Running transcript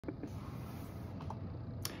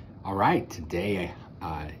All right, today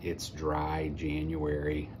it's dry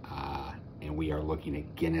January and we are looking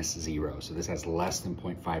at Guinness Zero. So this has less than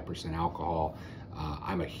 0.5% alcohol.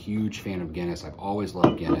 I'm a huge fan of Guinness. I've always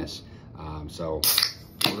loved Guinness. So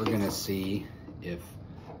we're gonna see if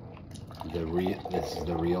this is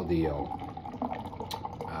the real deal.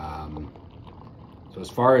 So as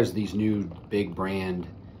far as these new big brand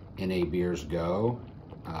NA beers go,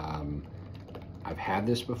 I've had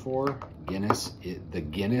this before. Guinness, the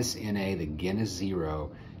Guinness NA, the Guinness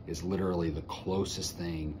Zero is literally the closest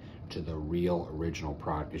thing to the real original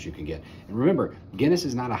product as you can get. And remember, Guinness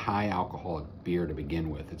is not a high alcoholic beer to begin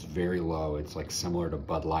with. It's very low. It's like similar to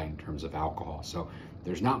Bud Light in terms of alcohol. So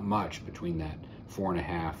there's not much between that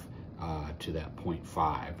 4.5 to that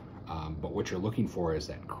 0.5. But what you're looking for is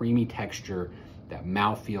that creamy texture, that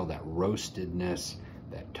mouthfeel, that roastedness,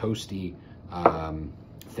 that toasty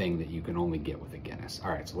thing that you can only get with a Guinness.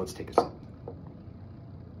 All right, so let's take a sip.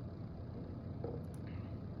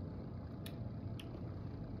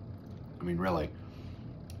 I mean, really,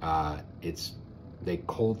 they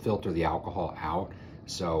cold filter the alcohol out,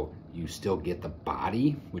 so you still get the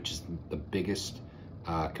body, which is the biggest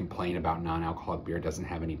complaint about non-alcoholic beer. It doesn't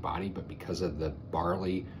have any body, but because of the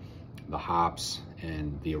barley, the hops,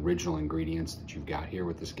 and the original ingredients that you've got here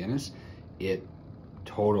with this Guinness, it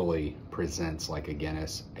totally presents like a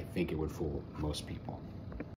Guinness. I think it would fool most people.